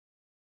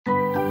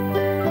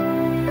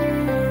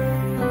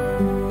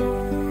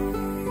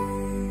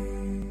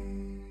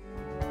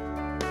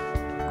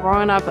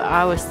Growing up,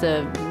 I was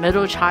the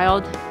middle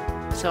child,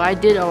 so I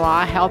did a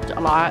lot, helped a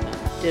lot,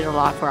 did a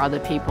lot for other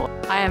people.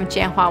 I am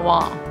Jianhua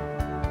Wang.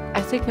 I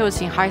think it was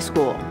in high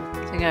school.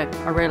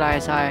 I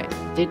realized I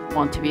did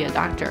want to be a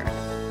doctor.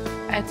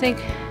 I think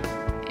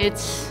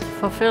it's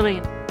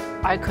fulfilling.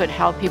 I could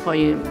help people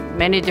in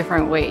many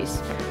different ways,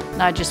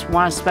 not just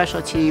one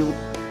specialty,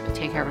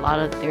 take care of a lot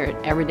of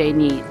their everyday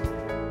needs.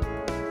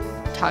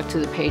 Talk to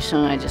the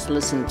patient and just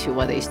listen to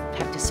what they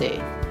have to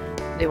say.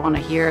 They want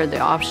to hear the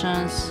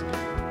options,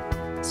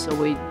 so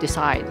we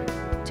decide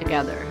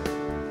together.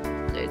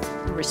 It's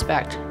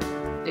respect.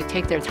 They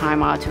take their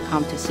time out to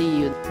come to see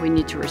you. We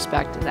need to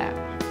respect that.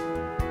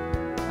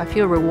 I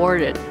feel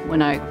rewarded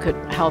when I could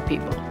help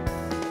people.